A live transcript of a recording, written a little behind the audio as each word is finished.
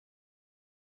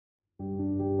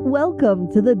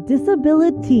Welcome to the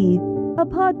DisabiliTEA, a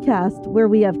podcast where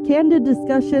we have candid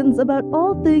discussions about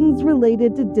all things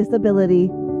related to disability.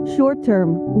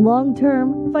 Short-term,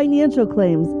 long-term, financial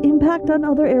claims, impact on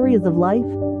other areas of life,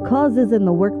 causes in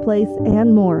the workplace,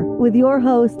 and more. With your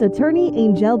host, attorney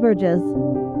Anjel Burgess.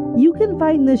 You can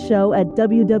find this show at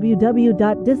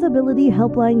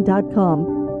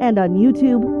www.disabilityhelpline.com and on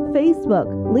YouTube, Facebook,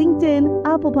 LinkedIn,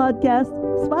 Apple Podcasts,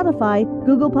 Spotify,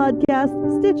 Google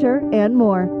Podcasts, Stitcher, and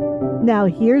more. Now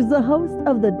here's the host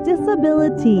of the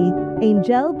DisabiliTEA,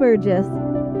 Anjel Burgess.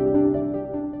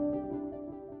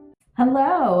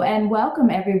 Hello and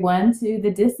welcome everyone to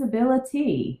the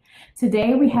DisabiliTEA.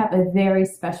 Today we have a very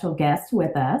special guest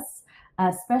with us,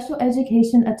 special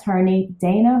education attorney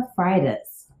Dayna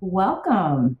Friduss.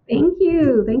 Welcome. Thank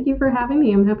you. Thank you for having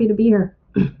me. I'm happy to be here.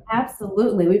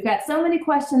 Absolutely. We've got so many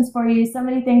questions for you, so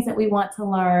many things that we want to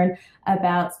learn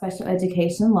about special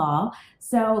education law.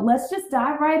 So let's just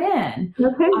dive right in.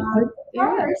 Okay.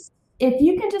 First, if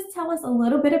you can just tell us a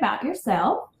little bit about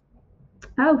yourself.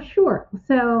 Oh, sure.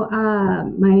 So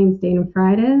my name's Dayna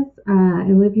Friduss.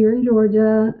 I live here in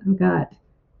Georgia. I've got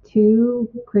two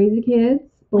crazy kids,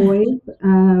 boys,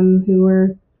 who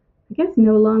are, I guess,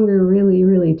 no longer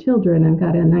really children. I've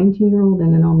got a 19-year-old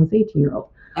and an almost 18-year-old.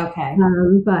 Okay.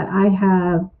 But I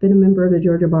have been a member of the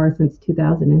Georgia Bar since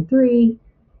 2003,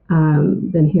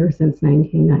 been here since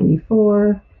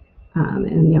 1994,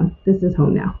 and this is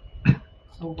home now.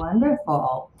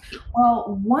 Wonderful.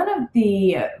 Well, one of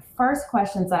the first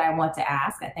questions that I want to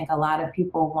ask, I think a lot of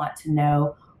people want to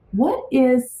know, what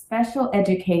is special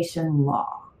education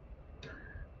law?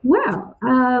 Well,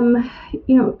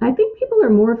 I think people are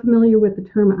more familiar with the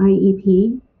term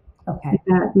IEP. Okay.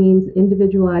 That means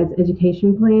Individualized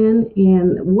Education Plan,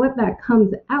 and what that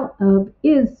comes out of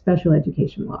is special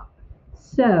education law.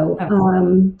 So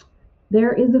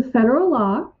there is a federal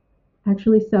law,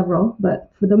 actually several, but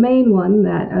for the main one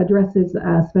that addresses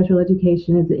special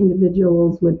education is the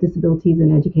Individuals with Disabilities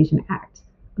in Education Act,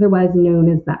 otherwise known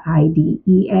as the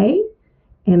IDEA.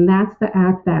 And that's the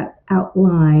act that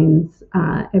outlines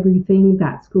everything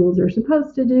that schools are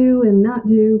supposed to do and not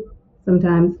do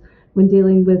sometimes when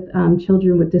dealing with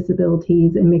children with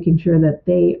disabilities and making sure that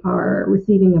they are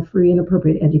receiving a free and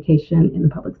appropriate education in the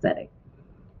public setting.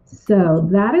 So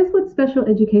that is what special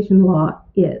education law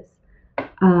is.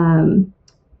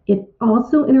 It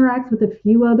also interacts with a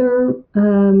few other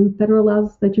federal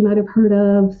laws that you might have heard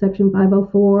of. Section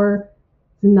 504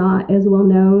 is not as well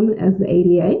known as the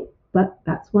ADA, but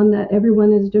that's one that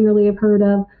everyone is generally have heard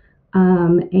of.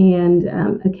 And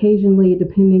occasionally,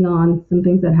 depending on some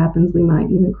things that happens, we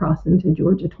might even cross into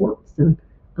Georgia torts and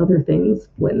other things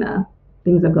when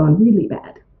things have gone really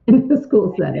bad in the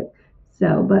school setting.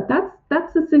 So, but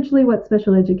that's essentially what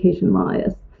special education law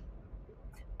is.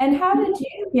 And how did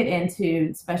you get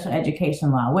into special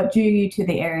education law? What drew you to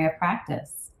the area of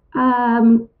practice?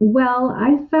 Well,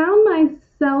 I found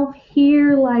myself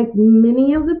here, like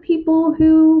many of the people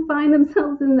who find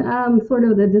themselves in sort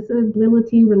of the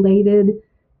disability-related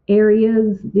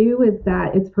areas do, is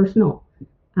that it's personal.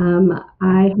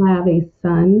 I have a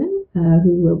son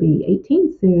who will be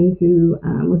 18 soon, who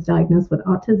was diagnosed with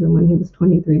autism when he was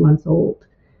 23 months old.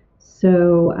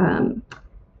 So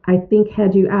I think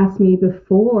had you asked me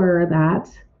before that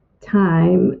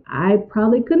time, I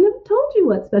probably couldn't have told you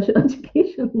what special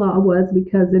education law was,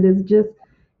 because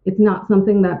it's not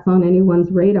something that's on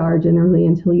anyone's radar generally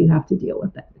until you have to deal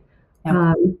with it.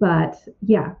 Okay. But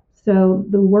yeah, so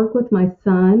the work with my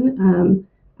son,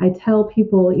 I tell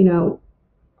people,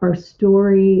 our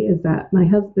story is that my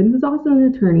husband, who's also an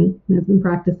attorney and has been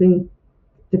practicing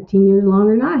 15 years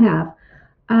longer than I have,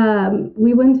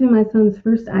 we went to my son's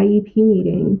first IEP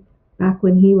meeting back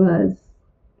when he was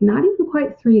not even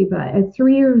quite 3, but at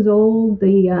 3 years old,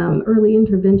 the early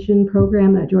intervention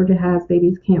program that Georgia has,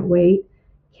 Babies Can't Wait,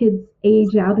 kids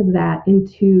age out of that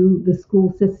into the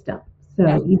school system.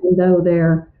 So even though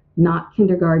they're not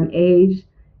kindergarten age,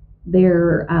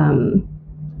 their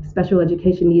special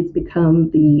education needs become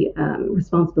the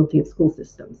responsibility of school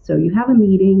systems. So you have a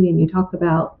meeting and you talk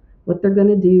about what they're going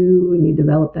to do, and you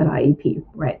develop that IEP,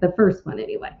 right? The first one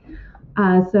anyway.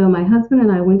 So my husband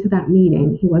and I went to that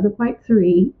meeting. He wasn't quite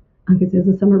 3 because it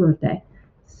was a summer birthday.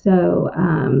 So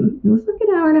it was like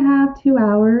an hour and a half, 2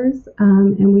 hours.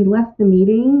 And we left the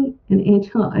meeting, and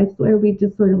Anjel, I swear we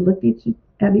just sort of looked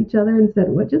at each other and said,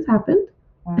 what just happened?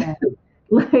 Right.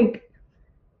 Like,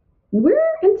 we're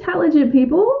intelligent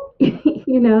people, but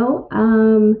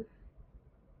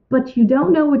you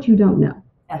don't know what you don't know.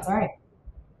 That's right.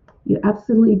 You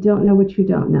absolutely don't know what you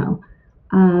don't know.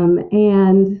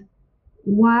 And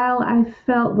while I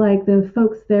felt like the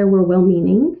folks there were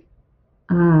well-meaning,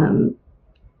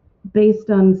 based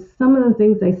on some of the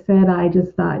things they said, I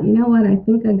just thought, you know what, I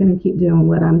think I'm going to keep doing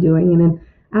what I'm doing. And then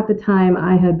at the time,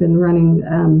 I had been running,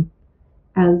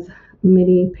 as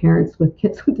many parents with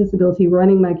kids with disability,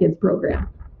 running my kids' program,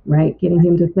 right? Getting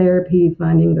him to therapy,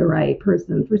 finding the right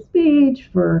person for speech,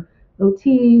 for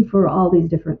OT, for all these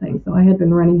different things. So I had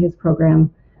been running his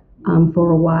program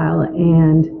for a while,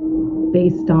 and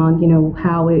based on,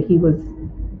 how he was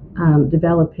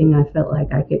developing, I felt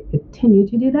like I could continue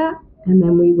to do that, and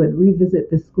then we would revisit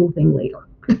the school thing later,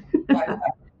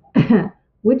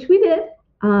 which we did.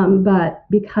 But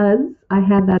because I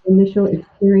had that initial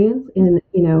experience and,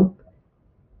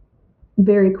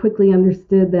 very quickly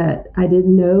understood that I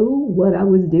didn't know what I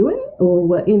was doing or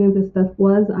what any of this stuff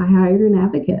was, I hired an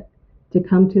advocate to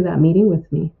come to that meeting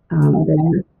with me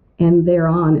there, and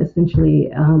thereon,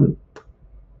 essentially,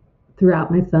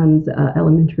 throughout my son's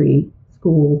elementary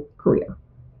school career.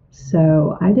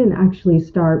 So I didn't actually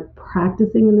start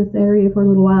practicing in this area for a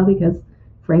little while because,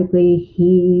 frankly,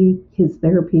 his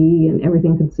therapy and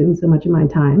everything consumed so much of my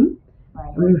time.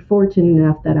 Right. We were fortunate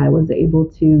enough that I was able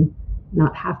to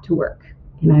not have to work.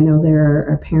 And I know there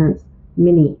are parents,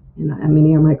 many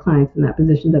of my clients in that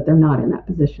position, that they're not in that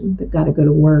position. They've got to go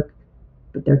to work,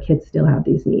 but their kids still have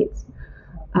these needs.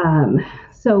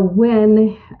 So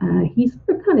when he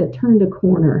sort of kind of turned a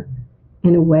corner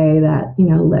in a way that,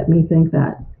 let me think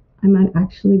that I might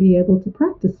actually be able to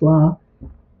practice law,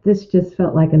 this just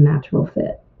felt like a natural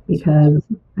fit because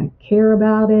I care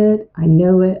about it, I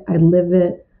know it, I live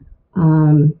it,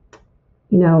 and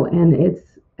it's,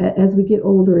 as we get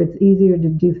older, it's easier to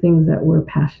do things that we're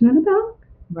passionate about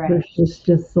versus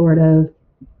just sort of,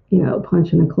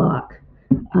 punching a clock,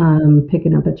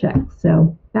 picking up a check.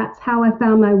 So that's how I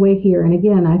found my way here. And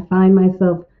again, I find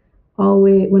myself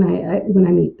always, when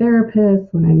I meet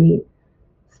therapists, when I meet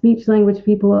speech language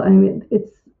people,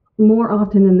 it's more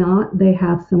often than not, they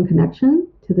have some connection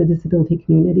to the disability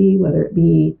community, whether it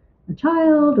be a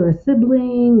child or a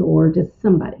sibling or just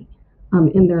somebody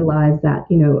in their lives that,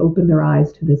 opened their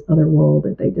eyes to this other world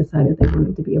that they decided they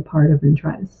wanted to be a part of and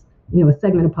try to, a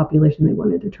segment of population they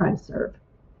wanted to try to serve.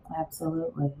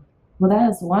 Absolutely. Well, that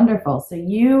is wonderful. So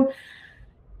you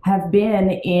have been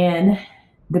in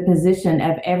the position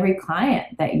of every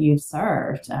client that you've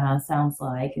served, sounds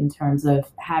like, in terms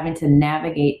of having to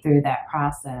navigate through that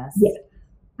process. Yes,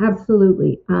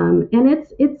 absolutely. And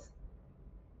this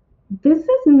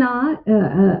is not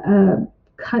a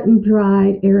cut and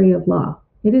dried area of law.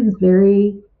 It is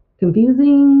very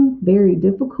confusing, very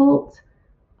difficult,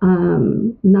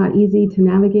 not easy to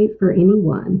navigate for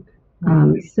anyone.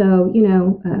 So,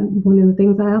 one of the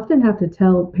things I often have to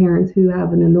tell parents who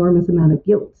have an enormous amount of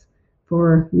guilt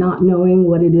for not knowing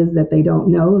what it is that they don't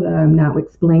know, that I'm now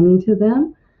explaining to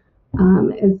them,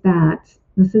 is that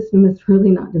the system is really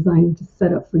not designed to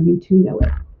set up for you to know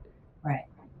it. Right.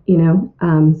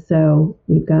 So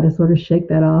you've got to sort of shake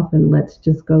that off and let's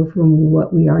just go from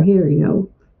what we are here.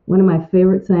 One of my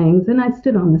favorite sayings, and I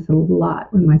stood on this a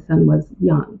lot when my son was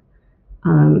young,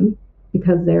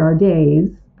 because there are days,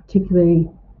 particularly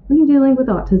when you're dealing with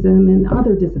autism and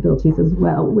other disabilities as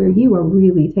well, where you are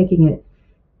really taking it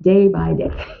day by day.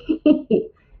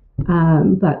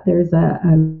 But there's a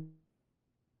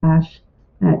dash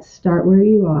that start where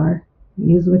you are,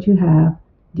 use what you have,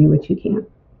 do what you can.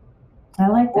 I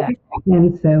like that.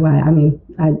 And so,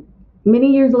 I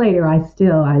many years later, I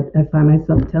find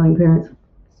myself telling parents,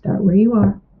 start where you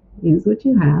are, use what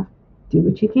you have, do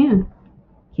what you can.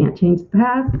 Can't change the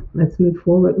past. Let's move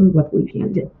forward with what we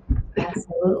can do.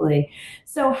 Absolutely.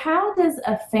 So how does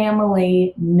a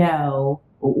family know?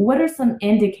 What are some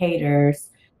indicators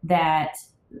that,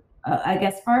 I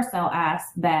guess first I'll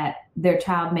ask that their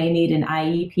child may need an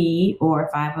IEP or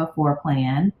a 504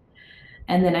 plan.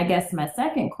 And then I guess my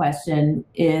second question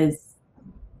is,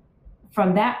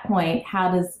 from that point,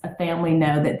 how does a family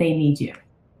know that they need you?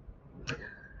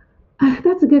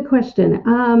 That's a good question,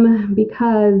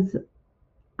 because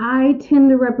I tend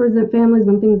to represent families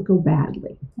when things go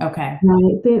badly. Okay.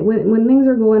 Right? When things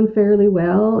are going fairly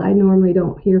well, I normally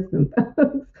don't hear from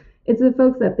folks. It's the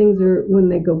folks that when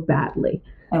they go badly.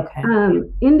 Okay.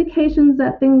 Indications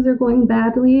that things are going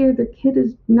badly or the kid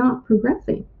is not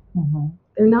progressing. Mm-hmm.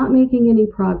 They're not making any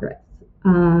progress.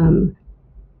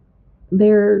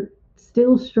 They're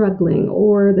still struggling,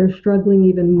 or they're struggling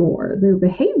even more. Their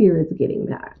behavior is getting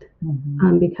bad.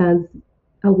 Mm-hmm. Because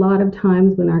a lot of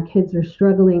times when our kids are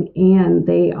struggling and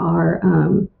they are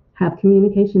have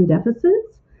communication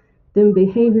deficits, then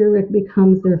behavior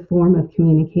becomes their form of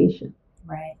communication.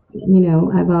 Right.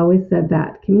 I've always said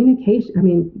that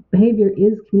behavior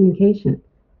is communication.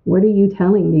 What are you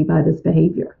telling me by this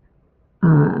behavior?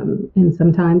 And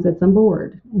sometimes it's I'm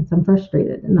bored and I'm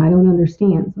frustrated and I don't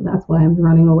understand. So that's why I'm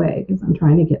running away, because I'm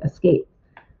trying to get escape.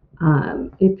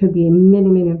 It could be many,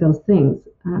 many of those things,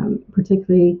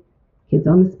 particularly kids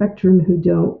on the spectrum who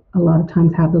don't a lot of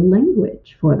times have the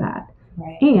language for that.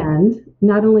 Right. And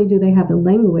not only do they have the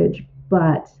language,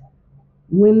 but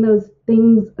when those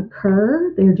things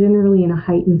occur, they're generally in a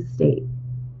heightened state,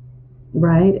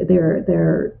 right?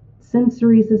 Their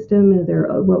sensory system is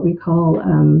what we call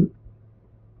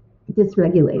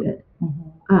dysregulated.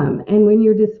 And when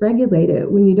you're dysregulated,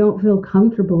 when you don't feel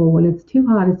comfortable, when it's too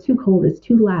hot, it's too cold, it's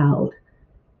too loud,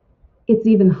 it's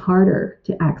even harder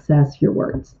to access your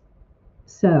words.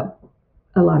 So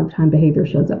a lot of time behavior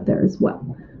shows up there as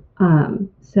well.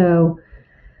 So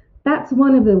that's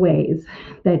one of the ways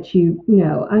that you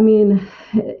know. I mean,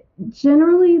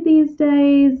 generally these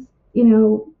days,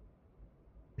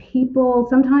 people,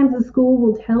 sometimes the school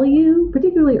will tell you,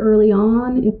 particularly early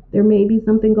on, if there may be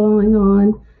something going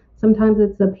on. Sometimes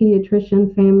it's a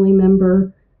pediatrician, family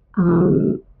member.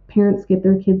 Parents get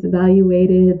their kids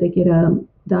evaluated, they get a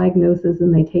diagnosis,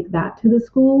 and they take that to the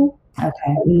school.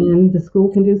 Okay. And the school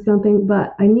can do something.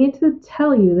 But I need to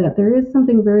tell you that there is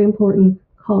something very important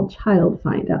called child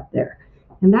find out there.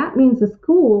 And that means the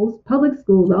schools, public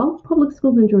schools, all public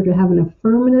schools in Georgia have an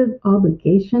affirmative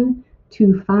obligation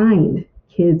to find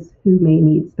kids who may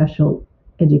need special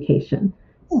education.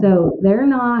 So they're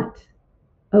not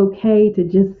okay to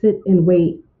just sit and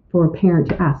wait for a parent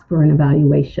to ask for an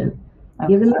evaluation.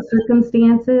 Okay. Given the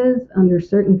circumstances, under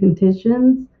certain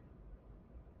conditions,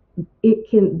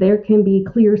 there can be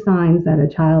clear signs that a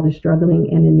child is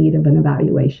struggling and in need of an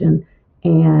evaluation.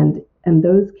 And in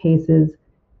those cases,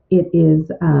 it is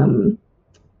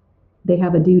they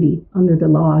have a duty under the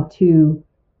law to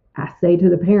say to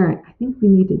the parent, I think we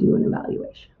need to do an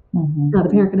evaluation. Now the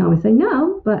parent can always say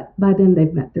no, but by then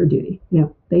they've met their duty.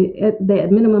 They at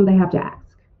minimum they have to ask.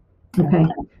 Okay,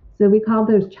 so we call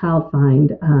those child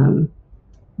find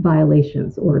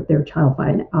violations, or their child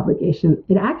find obligation.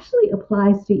 It actually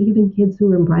applies to even kids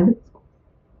who are in private school.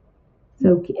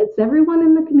 So it's everyone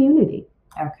in the community.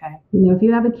 Okay. If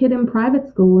you have a kid in private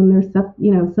school and there's stuff,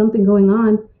 something going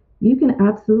on, you can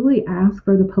absolutely ask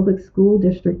for the public school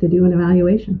district to do an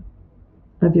evaluation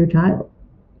of your child.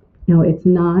 It's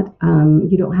not,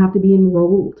 you don't have to be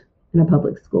enrolled in a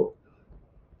public school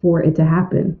for it to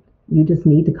happen. You just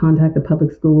need to contact the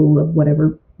public school of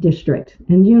whatever district.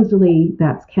 And usually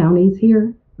that's counties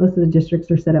here. Most of the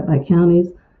districts are set up by counties,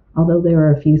 although there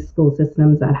are a few school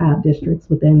systems that have districts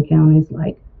within counties,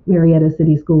 like Marietta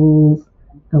City Schools,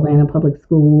 Atlanta Public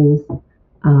Schools.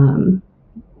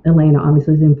 Atlanta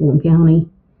obviously is in Fulton County,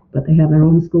 but they have their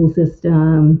own school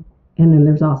system. And then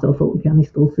there's also Fulton County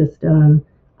school system.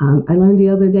 I learned the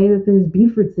other day that there's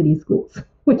Beaufort City Schools,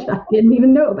 which I didn't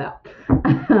even know about.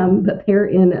 But they're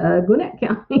in Gwinnett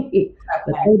County,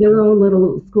 but they're their own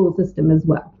little school system as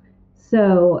well.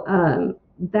 So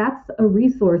that's a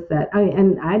resource that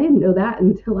I didn't know that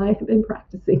until I have been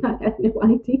practicing. I had no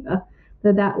idea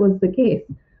that was the case.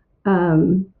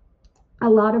 A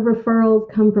lot of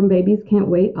referrals come from Babies Can't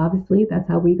Wait. Obviously, that's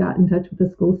how we got in touch with the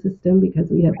school system, because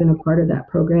we have been a part of that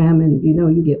program, and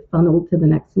you get funneled to the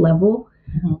next level.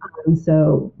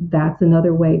 So that's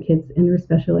another way kids enter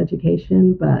special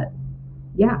education. But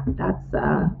yeah, that's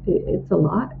it's a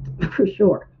lot for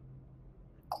sure.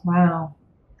 Wow.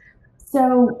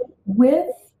 So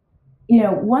with,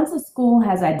 once a school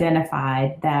has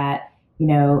identified that,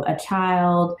 a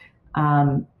child,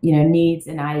 needs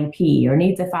an IEP or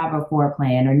needs a 504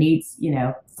 plan or needs,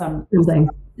 something.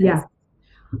 Yeah.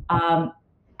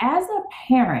 As a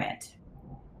parent,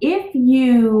 if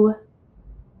you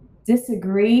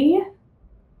disagree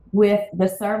with the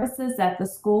services that the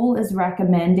school is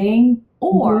recommending,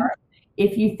 or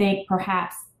if you think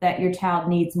perhaps that your child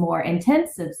needs more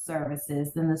intensive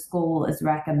services than the school is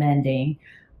recommending,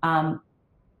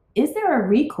 is there a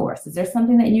recourse? Is there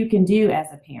something that you can do as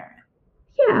a parent?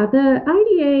 Yeah, the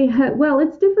IDEA, well,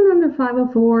 it's different under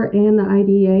 504 and the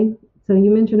IDEA. So you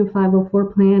mentioned a 504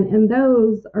 plan, and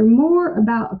those are more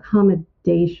about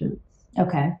accommodations.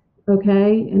 Okay.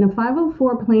 Okay, and a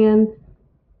 504 plan,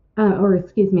 an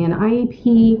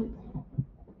IEP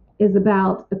is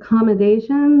about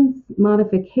accommodations,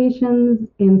 modifications,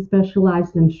 and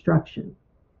specialized instruction.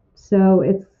 So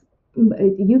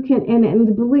you can, and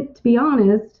to be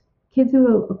honest, kids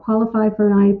who qualify for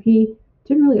an IEP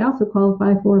generally also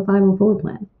qualify for a 504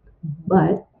 plan.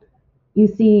 But you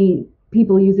see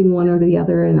people using one or the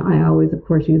other, and I always, of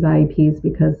course, use IEPs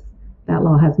because that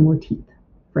law has more teeth,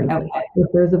 frankly. Okay.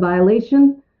 If there's a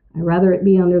violation, I'd rather it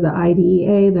be under the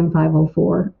IDEA than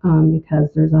 504 because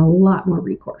there's a lot more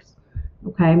recourse.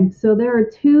 Okay, so there are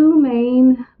two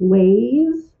main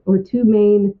ways or two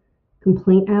main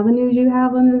complaint avenues you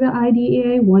have under the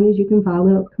IDEA. One is you can file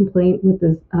a complaint with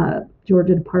the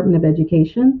Georgia Department of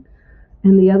Education,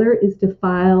 and the other is to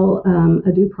file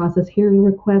a due process hearing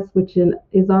request, which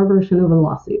is our version of a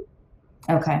lawsuit.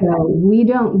 Okay. So we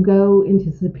don't go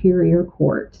into Superior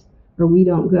Court, or we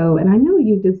don't go, and I know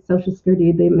you did Social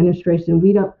Security, the administration,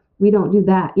 we don't do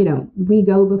that. We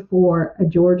go before a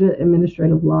Georgia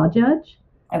administrative law judge.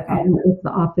 Okay. It's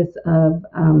the Office of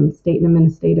State and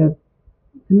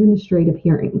Administrative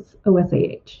Hearings,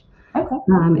 OSAH. Okay.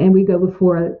 And we go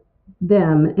before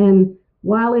them. And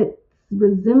while it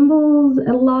resembles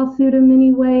a lawsuit in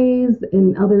many ways,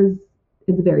 in others,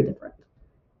 it's very different.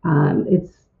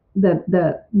 It's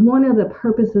the one of the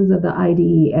purposes of the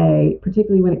IDEA,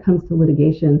 particularly when it comes to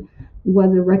litigation,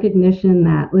 was a recognition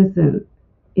that, listen,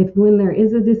 if when there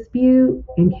is a dispute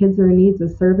and kids are in need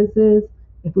of services,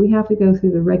 if we have to go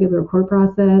through the regular court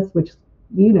process, which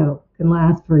can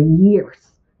last for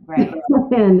years, right,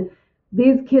 and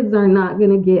these kids are not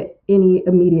going to get any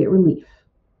immediate relief.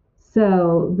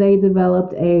 So they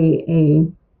developed I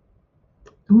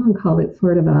want to call it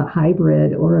sort of a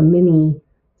hybrid or a mini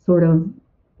sort of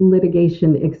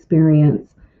litigation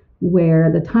experience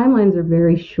where the timelines are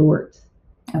very short.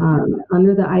 Okay.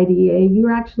 Under the IDEA,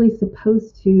 you're actually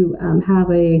supposed to have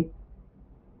a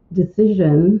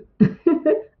decision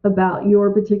about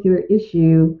your particular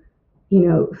issue,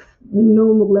 no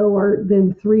lower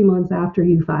than 3 months after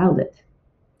you filed it.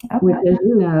 Okay. Which, as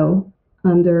you know,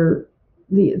 under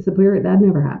the Superior, that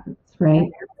never happens, right?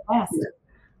 Yes.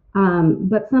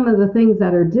 But some of the things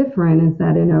that are different is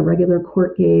that in a regular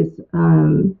court case,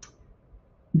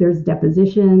 there's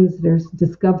depositions, there's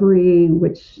discovery,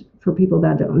 which for people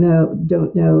that don't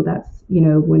know, that's,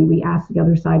 when we ask the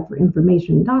other side for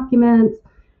information documents,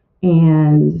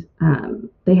 and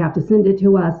they have to send it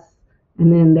to us,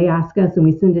 and then they ask us and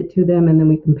we send it to them, and then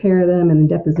we compare them, and in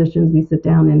depositions we sit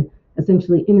down and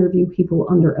essentially interview people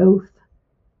under oath,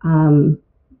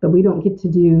 but we don't get to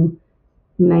do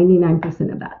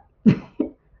 99% of that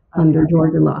under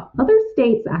Georgia law. Other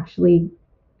states actually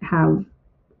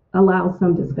allow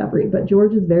some discovery, but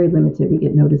Georgia's very limited. We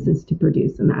get notices to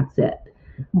produce, and that's it.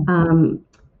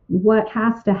 What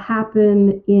has to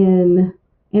happen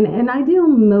and I deal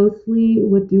mostly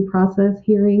with due process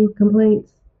hearing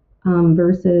complaints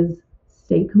versus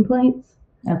state complaints.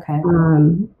 Okay.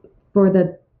 For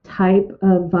the type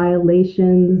of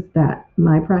violations that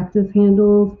my practice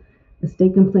handles, a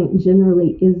state complaint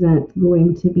generally isn't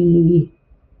going to be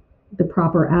the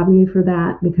proper avenue for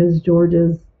that, because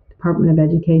Georgia's Department of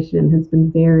Education has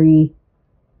been very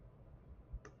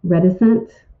reticent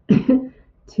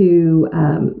to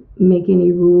make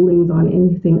any rulings on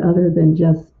anything other than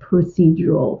just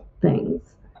procedural things.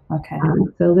 Okay.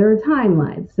 So there are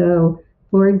timelines. So,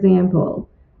 for example,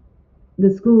 the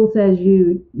school says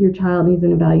your child needs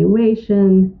an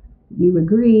evaluation. You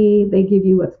agree. They give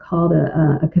you what's called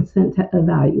a consent to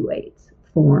evaluate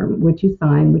form, which you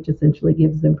sign, which essentially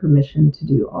gives them permission to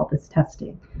do all this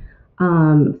testing.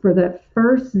 For the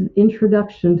first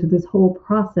introduction to this whole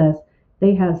process,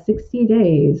 they have 60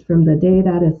 days from the day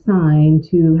that is signed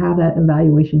to have that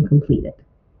evaluation completed.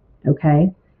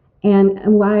 Okay? And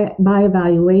why by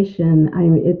evaluation,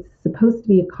 it's supposed to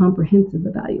be a comprehensive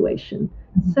evaluation.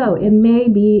 Mm-hmm. So it may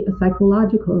be a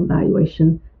psychological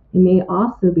evaluation. It may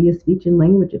also be a speech and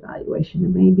language evaluation. It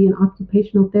may be an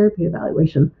occupational therapy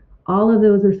evaluation. All of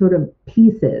those are sort of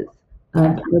pieces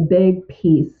of a big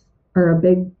piece, or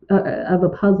of a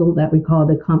puzzle that we call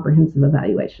the comprehensive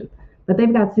evaluation. But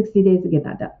they've got 60 days to get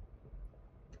that done.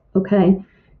 Okay,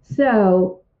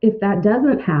 so if that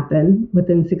doesn't happen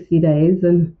within 60 days,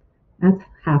 and that's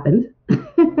happened,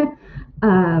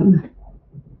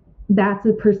 that's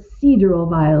a procedural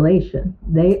violation.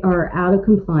 They are out of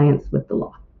compliance with the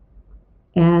law.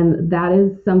 And that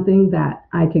is something that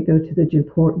I could go to the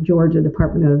Georgia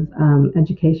Department of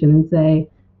Education and say,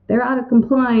 they're out of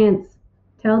compliance,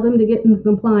 tell them to get into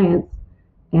compliance.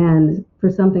 And for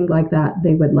something like that,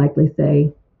 they would likely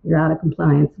say, you're out of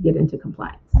compliance, get into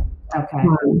compliance. Okay.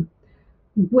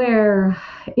 Where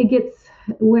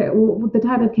the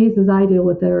type of cases I deal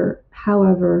with are,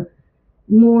 however,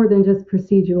 more than just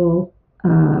procedural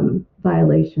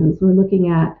violations. We're looking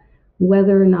at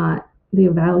whether or not the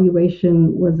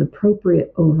evaluation was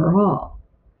appropriate overall,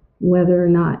 whether or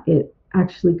not it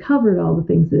actually covered all the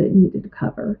things that it needed to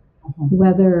cover,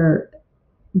 whether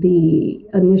the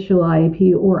initial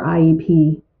IEP or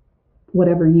IEP,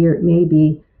 whatever year it may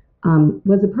be,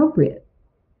 was appropriate.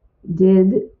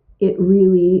 Did it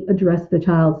really address the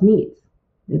child's needs?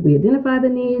 Did we identify the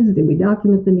needs? Did we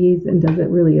document the needs? And does it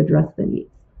really address the needs?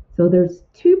 So there's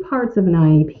two parts of an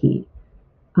IEP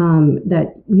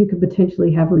that you could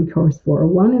potentially have recourse for.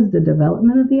 One is the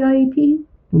development of the IEP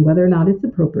and whether or not it's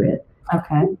appropriate.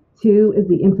 Okay. Two is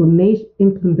the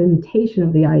implementation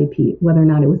of the IEP, whether or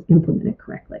not it was implemented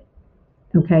correctly.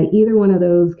 Okay, either one of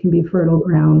those can be fertile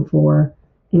ground for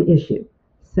an issue.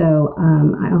 So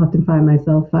I often find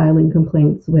myself filing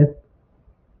complaints with,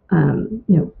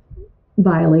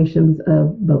 violations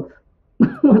of both,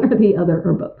 one or the other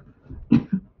or both.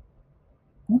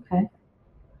 Okay.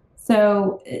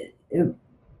 So,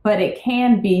 but it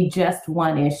can be just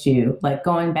one issue, like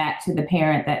going back to the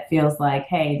parent that feels like,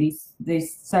 hey,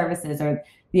 these services or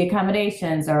the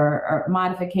accommodations or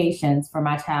modifications for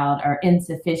my child are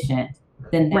insufficient,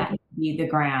 then that would be the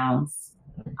grounds.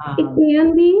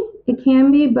 It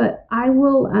can be, but I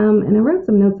will, and I wrote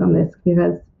some notes on this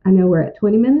because I know we're at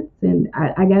 20 minutes and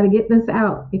I got to get this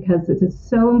out because it is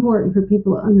so important for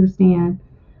people to understand.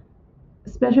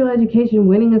 Special education,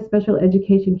 winning a special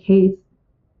education case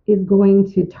is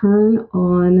going to turn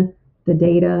on the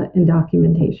data and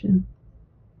documentation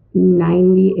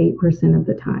 98% of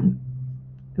the time.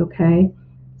 Okay?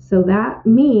 So that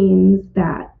means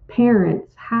that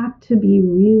parents have to be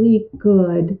really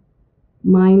good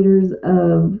minders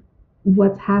of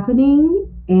what's happening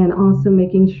and also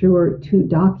making sure to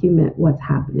document what's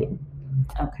happening.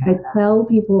 Okay. I tell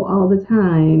people all the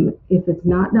time, if it's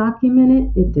not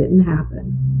documented, it didn't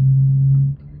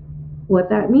happen. What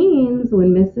that means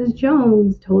when Mrs.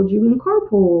 Jones told you in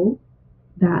carpool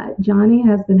that Johnny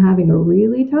has been having a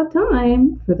really tough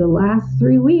time for the last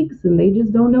 3 weeks and they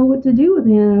just don't know what to do with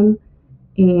him,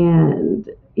 and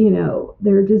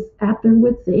they're just at their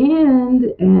wits' end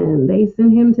and they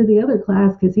send him to the other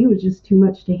class because he was just too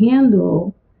much to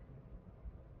handle.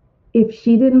 If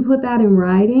she didn't put that in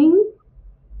writing,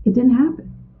 it didn't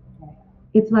happen.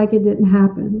 It's like it didn't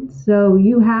happen. So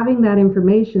you having that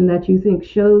information that you think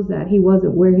shows that he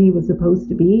wasn't where he was supposed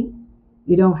to be,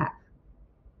 you don't have,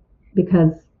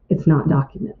 because it's not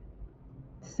documented.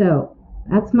 So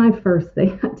that's my first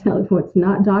thing I tell you. It's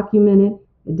not documented,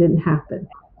 it didn't happen.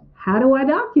 How do I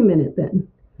document it then?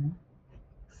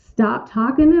 Stop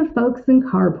talking to folks in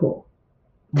carpool.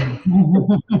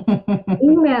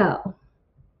 Email,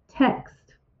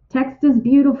 text. Text is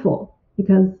beautiful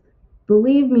because,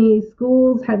 believe me,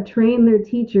 schools have trained their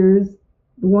teachers,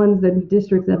 the ones that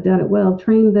districts have done it well,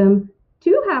 trained them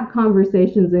to have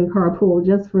conversations in carpool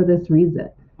just for this reason.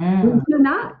 We do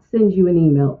not send you an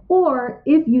email, or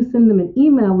if you send them an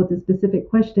email with a specific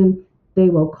question, they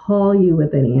will call you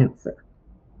with an answer.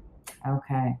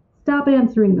 Okay. Stop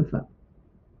answering the phone.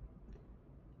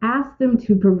 Ask them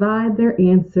to provide their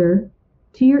answer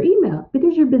to your email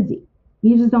because you're busy.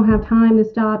 You just don't have time to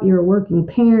stop. You're a working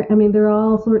parent. I mean, there are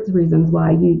all sorts of reasons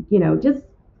why give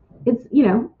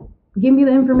me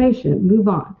the information, move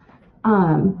on.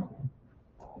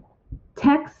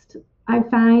 Text, I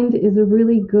find, is a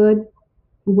really good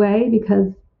way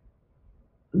because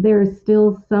there's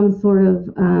still some sort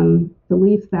of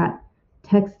belief that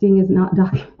texting is not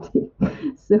documenting.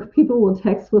 So people will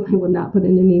text what they would not put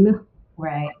in an email.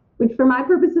 Right. Which for my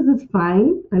purposes is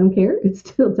fine. I don't care. It's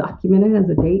still documented as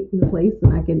a date and a place,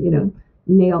 and I can,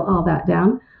 nail all that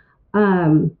down.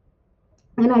 And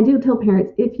I do tell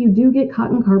parents, if you do get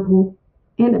caught in carpool,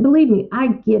 and believe me, I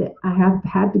get it. I have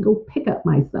had to go pick up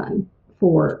my son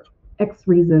for X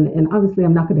reason, and obviously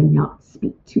I'm not going to not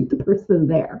speak to the person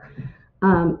there.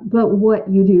 But what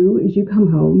you do is you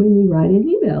come home and you write an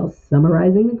email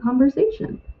summarizing the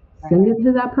conversation. Send it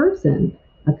to that person.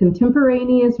 A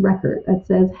contemporaneous record that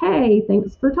says, hey,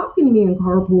 thanks for talking to me in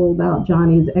carpool about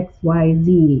Johnny's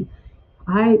XYZ.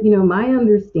 My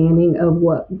understanding of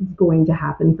what's going to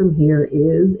happen from here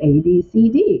is A, B, C,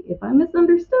 D. If I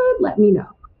misunderstood, let me know.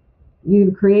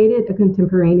 You've created a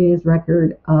contemporaneous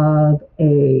record of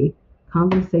a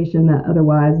conversation that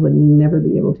otherwise would never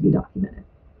be able to be documented.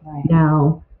 Right.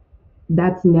 Now,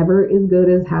 that's never as good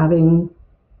as having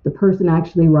the person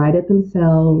actually write it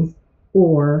themselves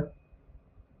or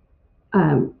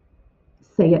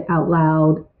say it out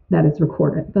loud that it's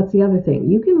recorded. That's the other thing.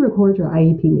 You can record your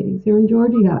IEP meetings. Here in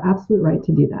Georgia, you have absolute right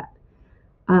to do that.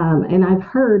 And I've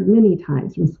heard many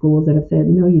times from schools that have said,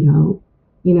 no, you don't,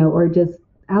 or just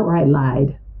outright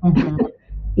lied. Mm-hmm.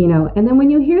 And then when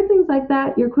you hear things like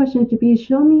that, your question should be,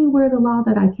 show me where the law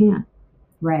that I can't.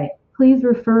 Right. Please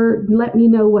let me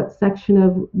know what section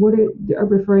of what are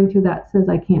referring to that says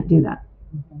I can't do that.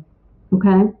 Mm-hmm.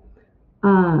 Okay.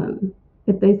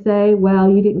 If they say, well,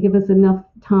 you didn't give us enough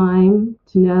time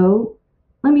to know,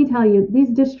 let me tell you, these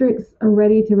districts are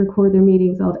ready to record their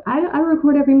meetings all day. I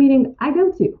record every meeting I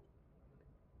go to.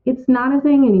 It's not a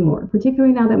thing anymore,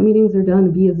 particularly now that meetings are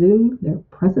done via Zoom. They're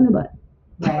pressing a button.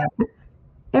 Right.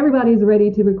 Everybody's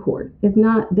ready to record. If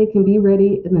not, they can be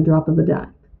ready in the drop of a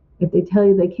dime. If they tell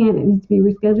you they can't, it needs to be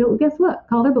rescheduled. Well, guess what?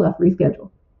 Call their bluff,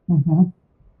 reschedule. Mm-hmm.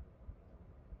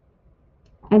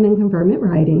 And then confirm in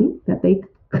writing that they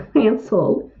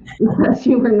canceled because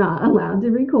you were not allowed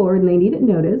to record and they needed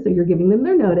notice, so you're giving them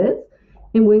their notice.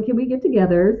 And when can we get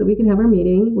together so we can have our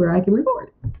meeting where I can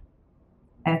record?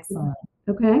 Excellent.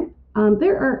 Okay.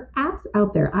 There are apps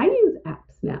out there. I use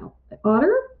apps now.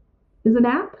 Otter is an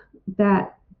app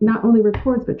that not only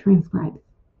records but transcribes.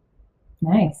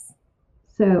 Nice.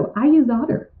 So I use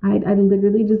Otter. I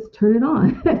literally just turn it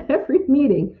on at every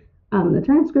meeting. The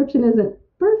transcription isn't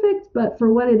perfect, but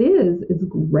for what it is, it's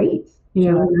great.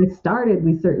 You know, when I started,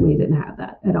 we certainly didn't have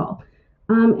that at all.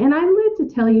 And I'm led to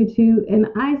tell you too, and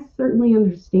I certainly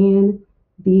understand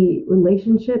the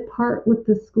relationship part with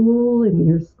the school and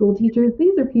your school teachers.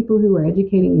 These are people who are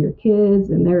educating your kids,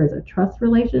 and there is a trust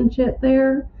relationship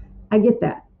there. I get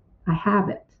that. I have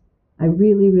it. I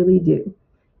really, really do.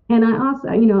 And I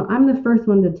also, you know, I'm the first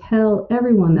one to tell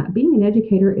everyone that being an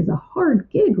educator is a hard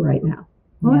gig right now.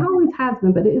 Well, it always has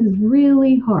been, but it is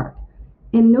really hard.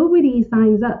 And nobody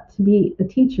signs up to be a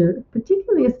teacher,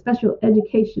 particularly a special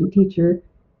education teacher,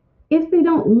 if they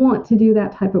don't want to do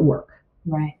that type of work.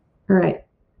 Right. All right.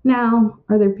 Now,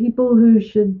 are there people who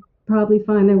should probably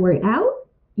find their way out?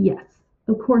 Yes,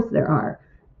 of course there are.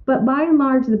 But by and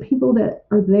large, the people that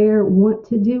are there want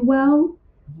to do well.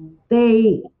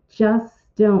 They just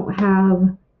don't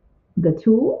have the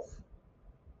tools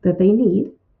that they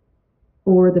need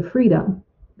or the freedom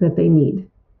that they need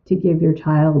to give your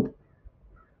child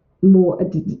more,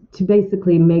 to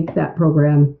basically make that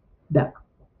program better.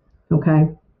 Okay.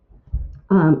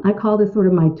 I call this sort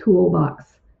of my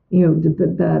toolbox, you know,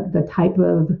 the type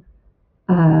of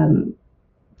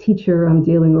teacher I'm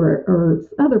dealing or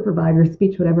other providers,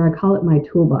 speech, whatever. I call it my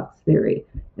toolbox theory,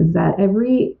 is that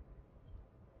every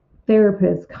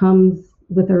therapist comes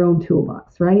with their own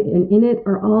toolbox, right? And in it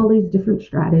are all these different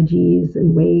strategies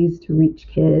and ways to reach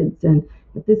kids. And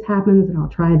if this happens, then I'll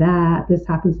try that. This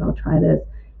happens, I'll try this.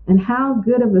 And how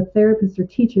good of a therapist or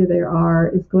teacher they are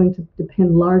is going to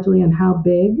depend largely on how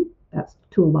big that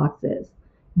toolbox is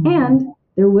and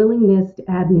their willingness to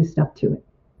add new stuff to it.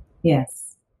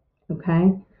 Yes.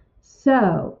 Okay.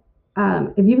 So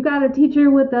if you've got a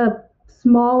teacher with a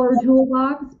smaller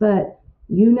toolbox, but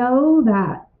you know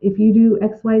that if you do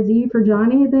XYZ for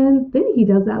Johnny, then he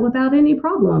does that without any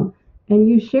problem. And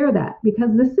you share that, because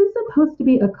this is supposed to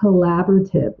be a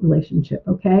collaborative relationship.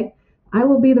 Okay. I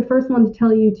will be the first one to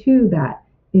tell you too that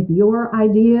if your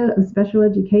idea of special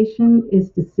education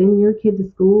is to send your kid to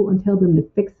school and tell them to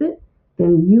fix it,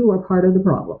 then you are part of the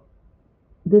problem.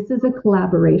 This is a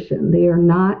collaboration. They are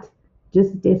not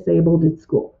just disabled at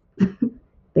school.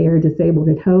 They are disabled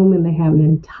at home, and they have an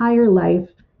entire life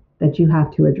that you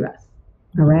have to address.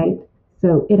 All right?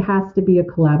 So it has to be a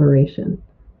collaboration.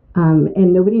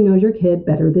 And nobody knows your kid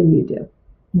better than you do.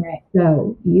 Right.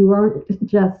 So you aren't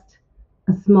just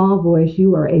a small voice.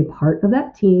 You are a part of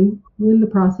that team when the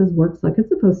process works like it's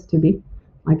supposed to be,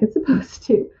 like it's supposed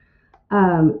to.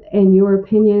 And your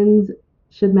opinions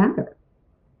should matter.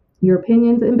 Your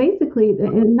opinions, and basically,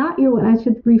 and not your, I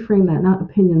should reframe that, not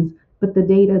opinions, but the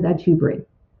data that you bring,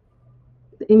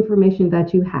 the information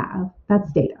that you have,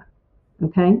 that's data,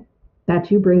 okay? That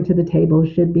you bring to the table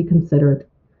should be considered.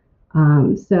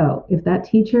 So if that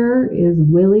teacher is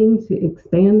willing to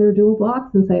expand their dual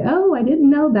box and say, oh, I didn't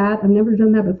know that, I've never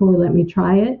done that before, let me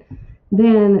try it,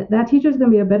 then that teacher is going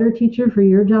to be a better teacher for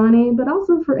your Johnny, but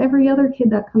also for every other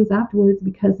kid that comes afterwards,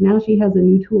 because now she has a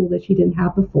new tool that she didn't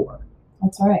have before.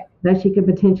 That's right. That she could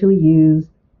potentially use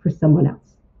for someone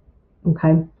else.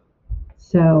 Okay.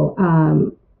 So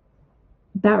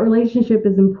that relationship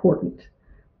is important.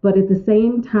 But at the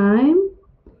same time,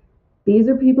 these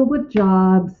are people with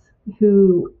jobs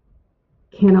who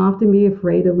can often be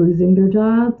afraid of losing their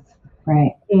jobs.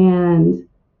 Right. And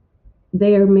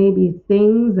there may be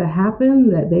things that happen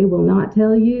that they will not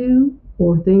tell you,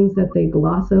 or things that they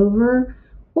gloss over,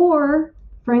 or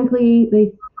frankly,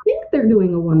 they think they're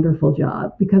doing a wonderful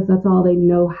job because that's all they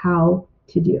know how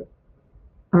to do.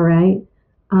 All right.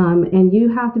 And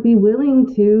you have to be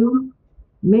willing to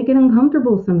make it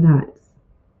uncomfortable sometimes.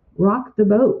 Rock the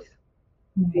boat,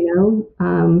 you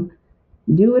know,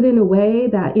 do it in a way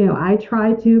that, you know, I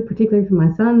try to, particularly from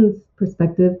my son's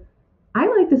perspective, I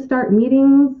like to start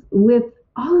meetings with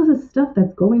all of the stuff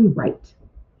that's going right.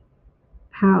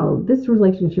 How this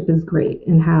relationship is great,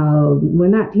 and how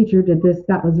when that teacher did this,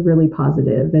 that was really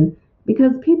positive. And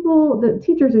because the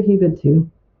teachers are human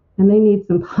too, and they need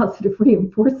some positive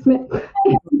reinforcement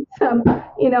and some,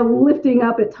 you know, lifting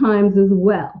up at times as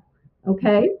well.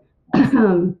 Okay.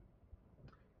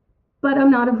 but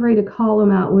I'm not afraid to call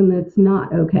them out when it's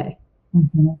not okay.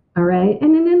 Mm-hmm. All right.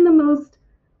 And then in the most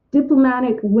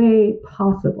diplomatic way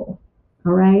possible.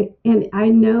 All right. And I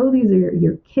know these are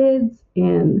your kids,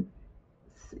 and,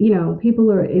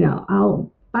 people are,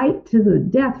 I'll fight to the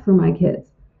death for my kids.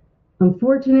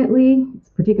 Unfortunately,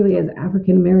 particularly as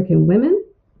African American women,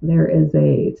 there is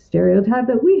a stereotype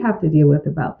that we have to deal with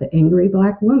about the angry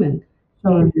Black woman.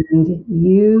 Sure. And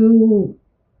you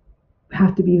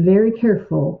have to be very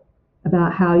careful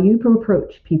about how you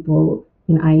approach people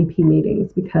in IEP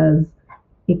meetings, because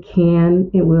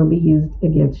it will be used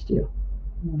against you.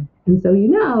 Mm. And so,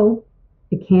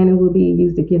 it can and will be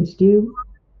used against you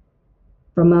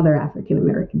from other African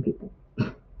American people.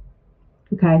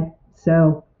 Okay,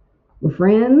 so we're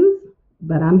friends,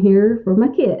 but I'm here for my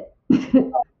kid.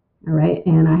 All right,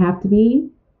 and I have to be,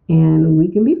 and we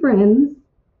can be friends.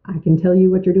 I can tell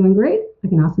you what you're doing great. I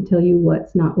can also tell you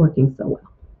what's not working so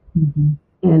well. Mm-hmm.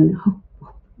 And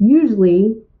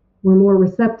usually we're more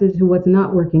receptive to what's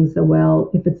not working so well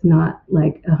if it's not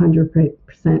like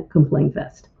 100% complaint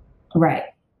fest. Right.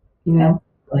 We're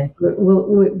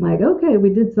like, okay, we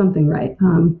did something right.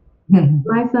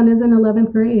 My son is in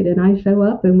 11th grade, and I show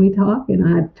up and we talk, and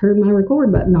I turn my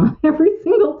record button on every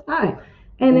single time.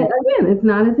 And again, it's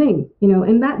not a thing,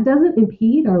 and that doesn't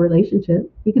impede our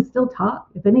relationship. We can still talk.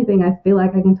 If anything, I feel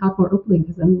like I can talk more openly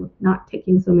because I'm not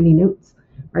taking so many notes,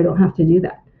 or I don't have to do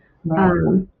that.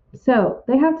 Right. So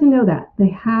they have to know that. They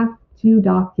have to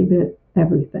document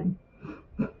everything.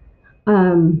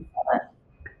 And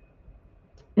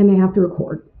they have to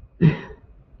record.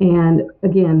 And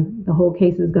again, the whole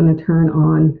case is going to turn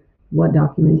on what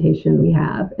documentation we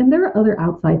have. And there are other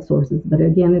outside sources, but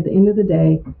again, at the end of the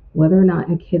day, whether or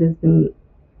not a kid has been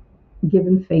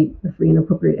given FAPE, or free and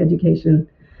appropriate education,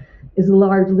 is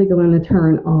largely going to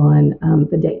turn on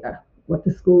the data, what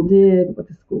the school did, what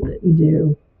the school didn't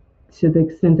do, to the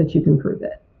extent that you can prove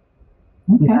it.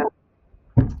 Okay.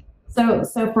 So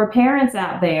for parents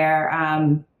out there,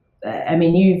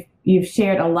 you've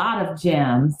shared a lot of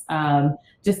gems.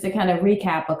 Just to kind of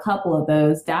recap a couple of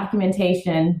those,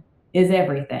 documentation is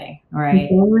everything, right?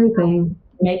 Everything.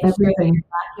 Making sure that you're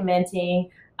documenting,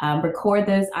 record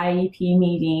those IEP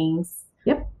meetings.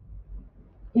 Yep.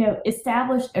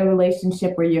 Establish a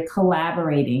relationship where you're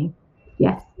collaborating.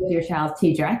 Yes. With your child's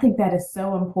teacher. I think that is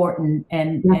so important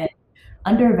and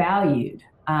undervalued.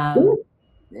 As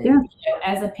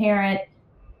a parent,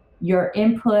 your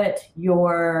input,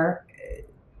 your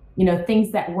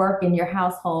things that work in your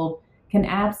household can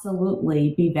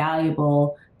absolutely be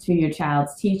valuable to your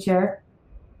child's teacher.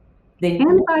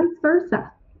 And vice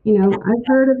versa. I've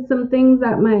heard of some things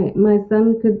that my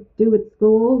son could do at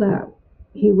school that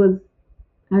he was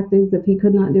acting as if he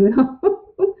could not do at home.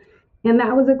 And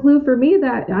that was a clue for me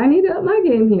that I need to up my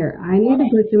game here. I need to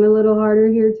push him a little harder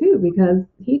here too, because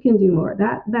he can do more.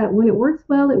 That when it works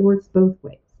well, it works both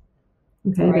ways.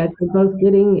 Okay, right. That you're both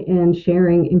getting and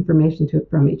sharing information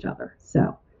from each other.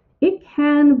 So it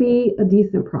can be a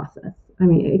decent process.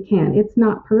 It can. It's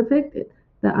not perfect.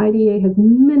 The IDEA has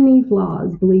many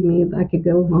flaws. Believe me, I could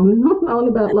go on and on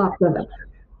about lots of them.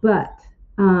 But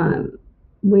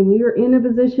when you're in a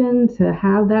position to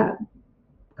have that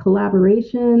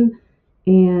collaboration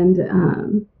and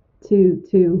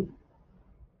to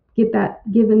get that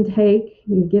give and take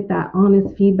and get that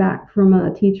honest feedback from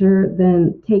a teacher,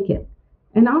 then take it.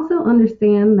 And also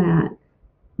understand that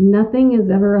nothing is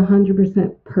ever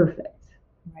 100% perfect.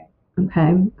 Right.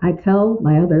 Okay. I tell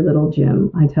my other little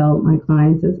gem, I tell my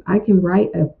clients is I can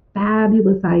write a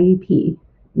fabulous IEP,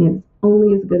 and it's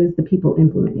only as good as the people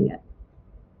implementing it.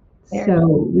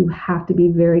 So you have to be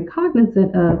very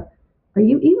cognizant of, are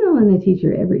you emailing the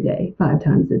teacher every day, 5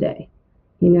 times a day?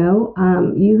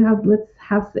 Let's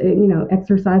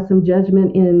exercise some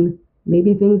judgment in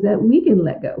maybe things that we can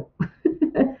let go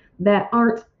that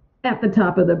aren't at the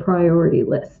top of the priority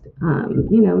list.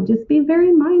 Just be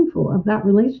very mindful of that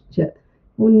relationship.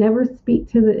 We'll never speak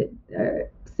to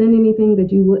send anything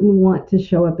that you wouldn't want to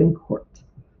show up in court.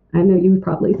 I know you've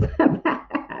probably said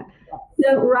that.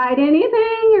 Don't write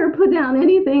anything or put down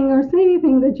anything or say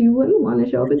anything that you wouldn't want to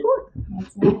show up in court.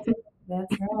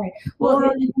 That's right. Well,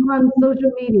 on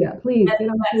social media, please. That's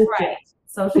right.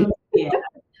 Social media.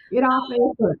 Get off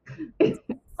Facebook.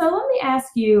 So let me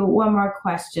ask you one more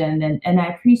question, and I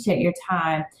appreciate your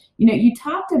time. You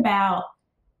talked about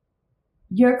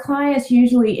your clients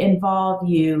usually involve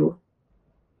you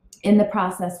in the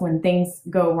process when things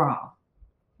go wrong.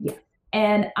 Yeah.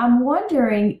 And I'm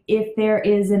wondering if there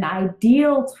is an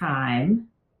ideal time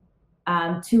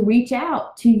to reach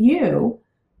out to you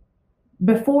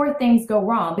before things go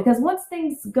wrong, because once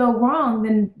things go wrong,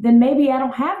 then maybe I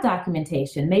don't have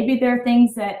documentation. Maybe there are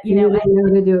things that, you know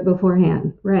to do it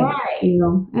beforehand. Right.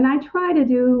 And I try to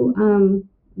do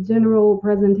general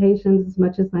presentations as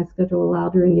much as my schedule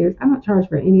allowed during years. I don't charge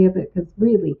for any of it because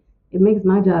really it makes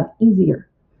my job easier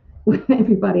when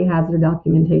everybody has their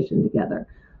documentation together.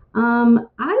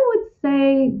 I would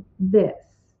say this: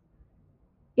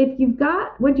 if you've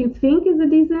got what you think is a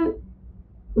decent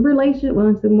relationship, well,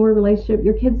 it's a more relationship,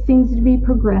 your kid seems to be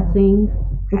progressing,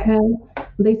 okay?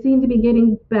 They seem to be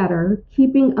getting better,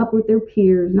 keeping up with their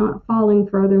peers, not falling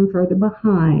further and further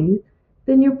behind,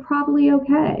 then you're probably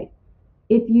okay.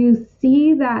 If you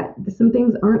see that some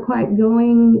things aren't quite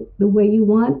going the way you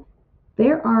want,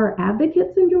 there are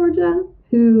advocates in Georgia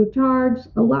who charge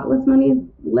a lot less money,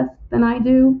 less than I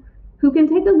do, who can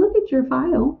take a look at your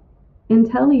file and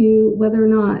tell you whether or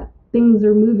not things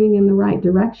are moving in the right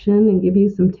direction and give you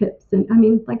some tips. And I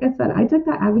mean, like I said, I took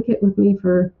that advocate with me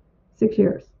for 6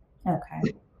 years. Okay.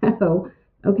 So,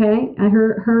 okay,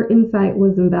 her insight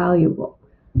was invaluable.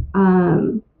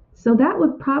 So that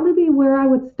would probably be where I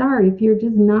would start if you're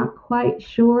just not quite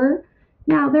sure.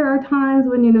 Now, there are times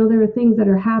when, there are things that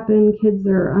are happening. Kids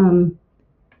are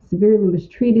severely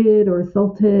mistreated or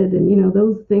assaulted, and,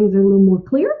 those things are a little more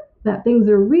clear, that things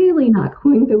are really not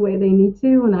going the way they need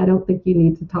to, and I don't think you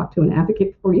need to talk to an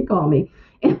advocate before you call me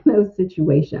in those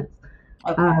situations.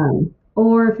 Okay.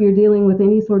 Or if you're dealing with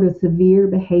any sort of severe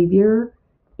behavior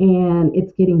and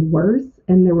it's getting worse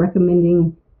and they're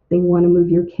recommending they want to move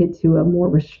your kid to a more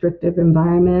restrictive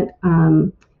environment.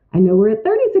 I know we're at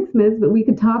 36 minutes, but we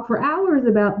could talk for hours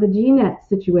about the GNET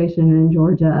situation in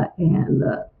Georgia and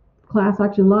the class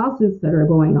action lawsuits that are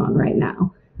going on right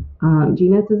now.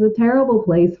 GNET is a terrible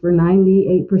place for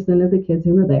 98% of the kids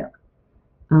who are there,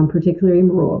 particularly in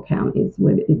rural counties.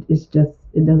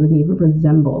 It doesn't even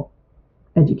resemble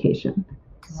education.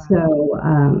 Wow. So,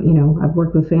 I've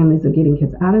worked with families of getting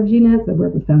kids out of GNETs. I've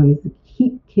worked with families to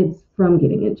keep kids from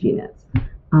getting in GNETs.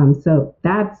 So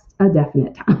that's a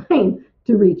definite time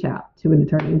to reach out to an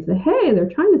attorney and say, hey, they're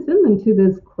trying to send them to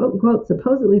this quote unquote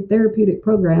supposedly therapeutic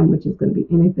program, which is going to be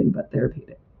anything but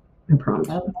therapeutic. I promise.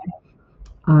 Okay.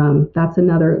 That's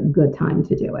another good time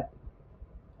to do it.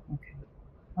 Okay.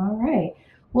 All right.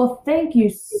 Well, thank you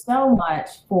so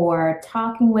much for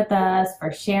talking with us,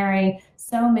 for sharing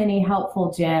so many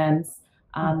helpful gems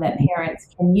that parents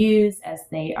can use as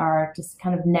they are just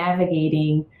kind of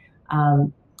navigating,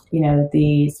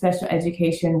 the special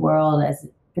education world,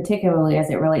 particularly as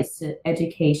it relates to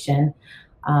education.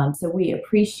 So we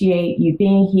appreciate you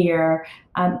being here.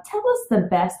 Tell us the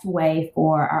best way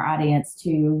for our audience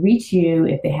to reach you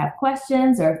if they have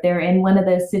questions or if they're in one of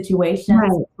those situations.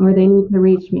 Right, or they need to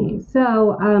reach me.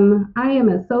 So I am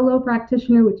a solo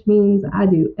practitioner, which means I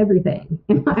do everything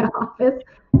in my office.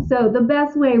 So the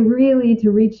best way really to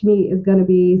reach me is going to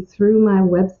be through my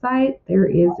website.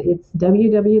 It's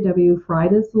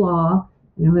www.friduss.law.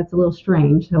 That's a little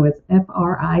strange. So it's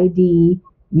FRIDUSS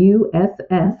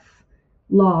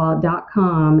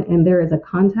law.com, and there is a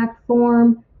contact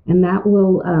form, and that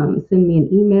will send me an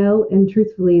email. And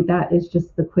truthfully, that is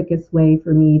just the quickest way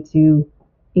for me to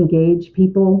engage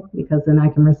people, because then I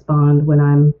can respond when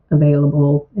I'm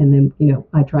available, and then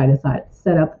I try to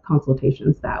set up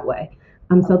consultations that way.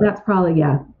 So that's probably,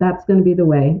 that's going to be the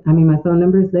way. I mean, my phone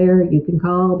number is there. You can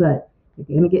call, but you're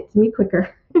going to get to me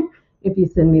quicker if you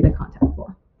send me the contact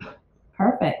form.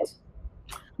 Perfect.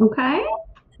 Okay.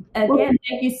 Again,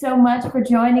 thank you so much for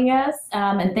joining us,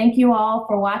 and thank you all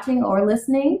for watching or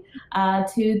listening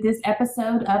to this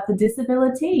episode of the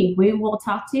DisabiliTEA. We will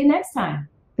talk to you next time.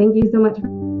 Thank you so much.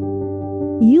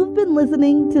 You've been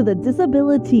listening to the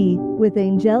DisabiliTEA with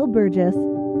Anjel Burgess.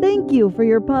 Thank you for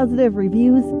your positive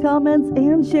reviews, comments,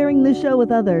 and sharing the show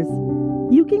with others.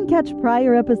 You can catch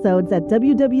prior episodes at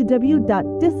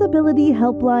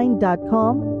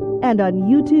www.disabilityhelpline.com and on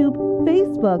YouTube,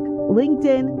 Facebook,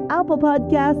 LinkedIn, Apple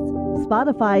Podcasts,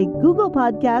 Spotify, Google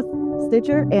Podcasts,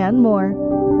 Stitcher, and more.